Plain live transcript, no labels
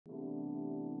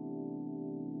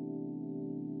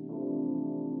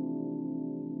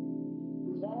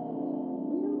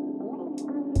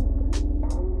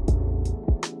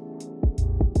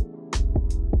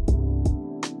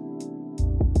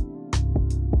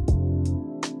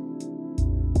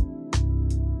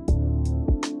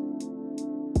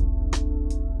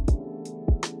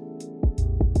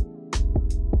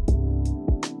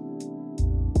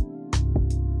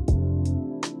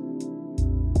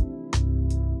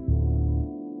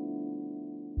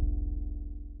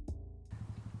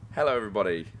Hello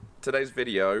everybody, today's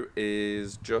video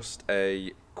is just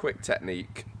a quick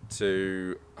technique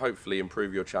to hopefully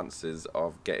improve your chances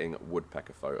of getting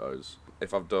woodpecker photos.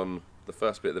 If I've done the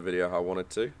first bit of the video how I wanted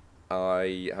to,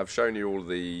 I have shown you all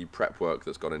the prep work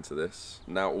that's gone into this.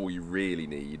 Now all you really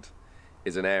need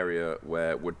is an area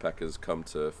where woodpeckers come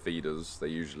to feeders. They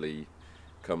usually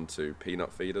come to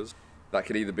peanut feeders. That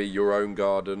can either be your own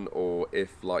garden, or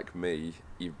if, like me,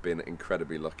 you've been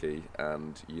incredibly lucky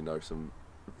and you know some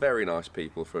very nice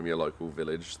people from your local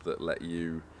village that let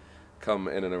you come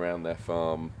in and around their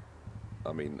farm.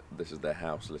 I mean, this is their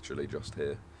house literally just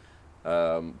here,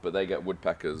 but they get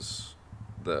woodpeckers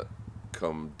that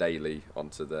come daily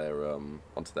onto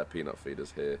their peanut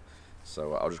feeders here.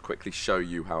 So I'll just quickly show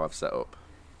you how I've set up.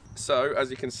 So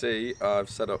as you can see, I've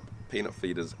set up peanut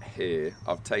feeders here.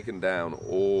 I've taken down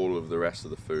all of the rest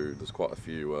of the food. There's quite a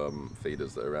few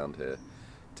feeders that are around here.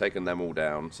 Taken them all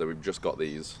down, so we've just got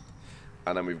these.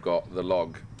 And then we've got the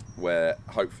log where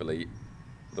hopefully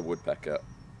the woodpecker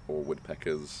or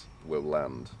woodpeckers will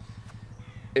land.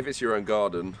 If it's your own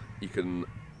garden, you can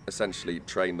essentially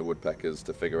train the woodpeckers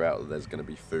to figure out that there's going to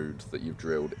be food that you've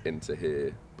drilled into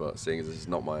here. But seeing as this is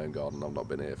not my own garden, I've not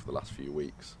been here for the last few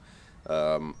weeks,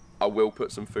 I will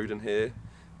put some food in here,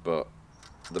 but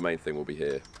the main thing will be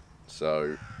here.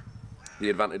 So the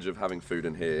advantage of having food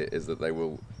in here is that they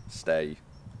will stay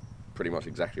pretty much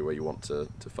exactly where you want to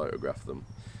photograph them.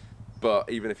 But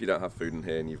even if you don't have food in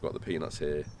here and you've got the peanuts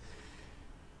here,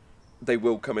 they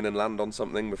will come in and land on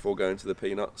something before going to the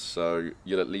peanuts, so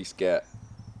you'll at least get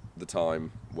the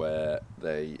time where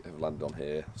they have landed on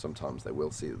here. Sometimes they will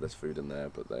see that there's food in there,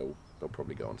 but they'll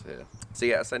probably go onto here. So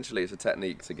yeah, essentially it's a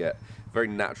technique to get very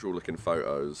natural looking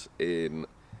photos in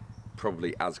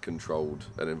probably as controlled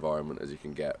an environment as you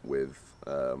can get with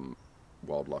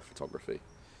wildlife photography.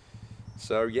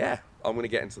 So yeah, I'm going to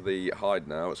get into the hide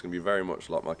now. It's going to be very much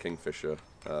like my kingfisher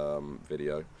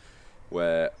video,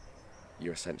 where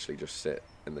you essentially just sit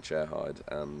in the chair hide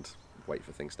and wait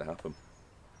for things to happen.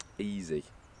 Easy.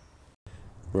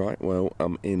 Right, well,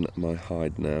 I'm in my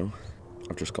hide now.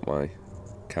 I've just got my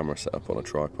camera set up on a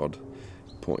tripod,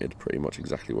 pointed pretty much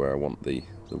exactly where I want the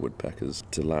woodpeckers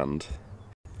to land.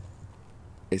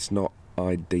 It's not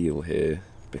ideal here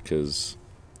because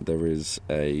there is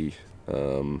a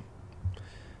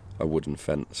wooden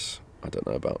fence, I don't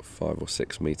know, about 5 or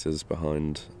 6 meters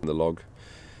behind the log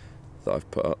that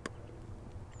I've put up,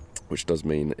 which does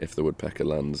mean if the woodpecker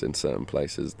lands in certain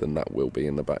places, then that will be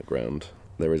in the background.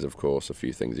 There is, of course, a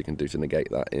few things you can do to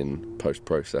negate that in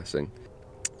post-processing.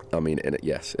 I mean,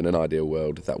 yes, in an ideal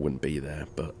world that wouldn't be there,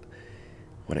 but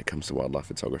when it comes to wildlife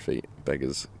photography,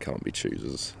 beggars can't be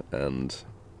choosers, and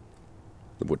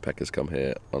the woodpeckers come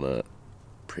here on a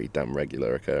pretty damn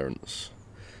regular occurrence.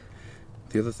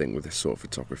 The other thing with this sort of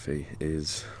photography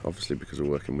is, obviously because we're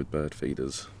working with bird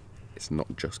feeders, it's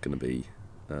not just going to be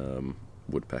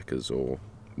woodpeckers or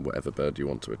whatever bird you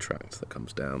want to attract that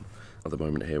comes down. At the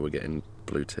moment here we're getting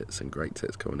blue tits and great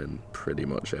tits coming in pretty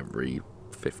much every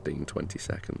 15-20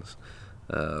 seconds,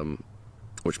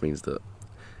 which means that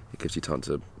it gives you time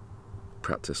to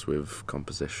practice with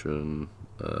composition,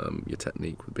 your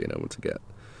technique with being able to get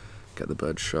the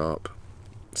bird sharp.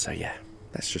 So yeah,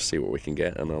 let's just see what we can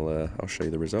get, and I'll show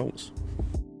you the results.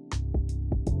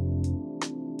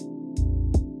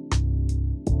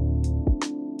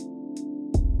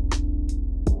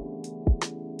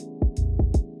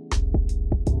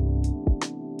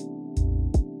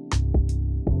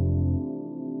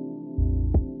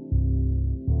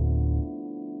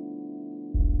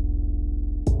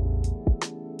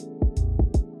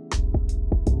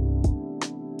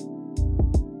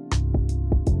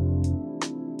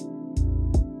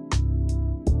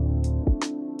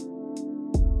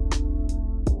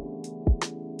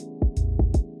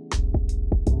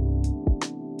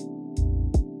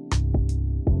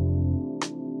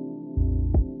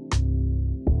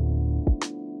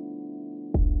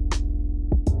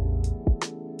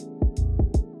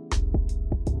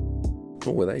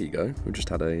 Oh, well, there you go. We've just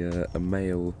had a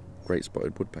male great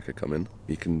spotted woodpecker come in.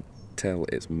 You can tell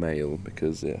it's male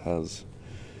because it has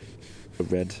a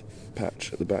red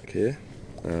patch at the back here.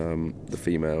 The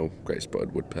female great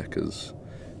spotted woodpeckers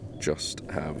just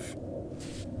have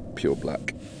pure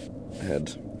black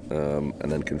head,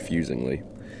 and then confusingly,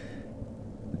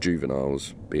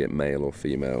 juveniles, be it male or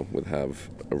female, would have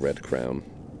a red crown.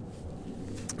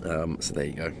 So there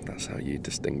you go, that's how you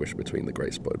distinguish between the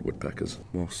great spotted woodpeckers.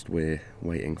 Whilst we're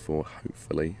waiting for,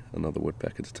 hopefully, another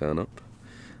woodpecker to turn up,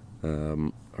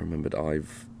 I remembered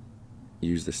I've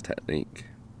used this technique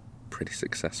pretty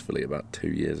successfully about 2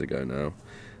 years ago now,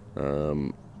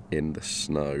 in the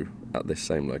snow at this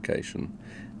same location,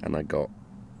 and I got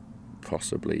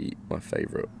possibly my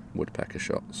favourite woodpecker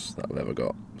shots that I've ever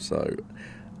got, so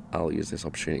I'll use this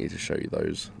opportunity to show you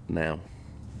those now.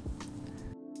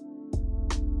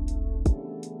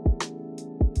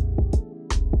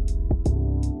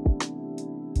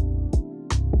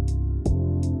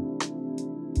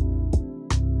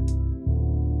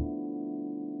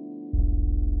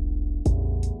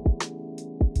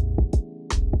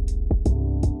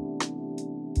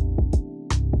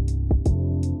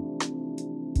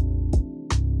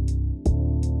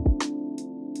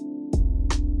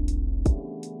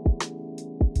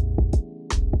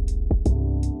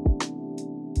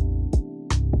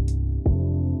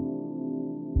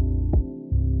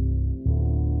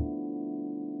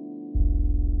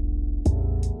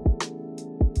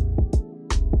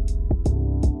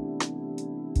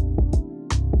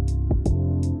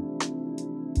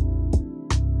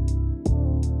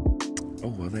 Oh,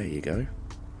 well, there you go.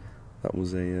 That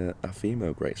was a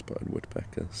female great-spotted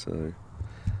woodpecker, so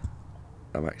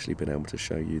I've actually been able to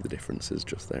show you the differences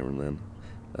just there and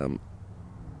then.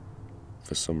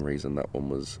 For some reason, that one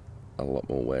was a lot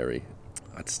more wary.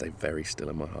 I'd stay very still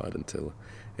in my hide until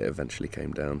it eventually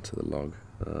came down to the log.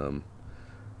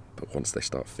 But once they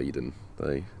start feeding,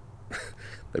 they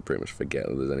pretty much forget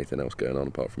that there's anything else going on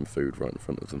apart from food right in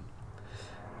front of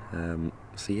them.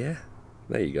 So yeah.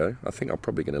 There you go. I think I'm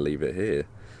probably going to leave it here.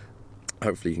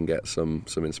 Hopefully you can get some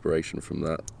inspiration from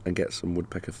that and get some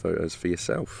woodpecker photos for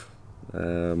yourself.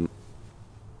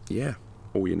 Yeah,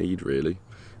 all you need really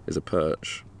is a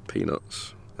perch,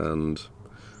 peanuts, and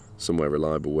somewhere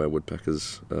reliable where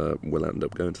woodpeckers will end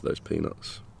up going to those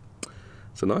peanuts.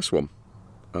 It's a nice one.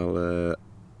 I'll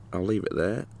leave it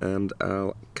there and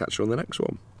I'll catch you on the next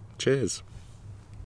one. Cheers.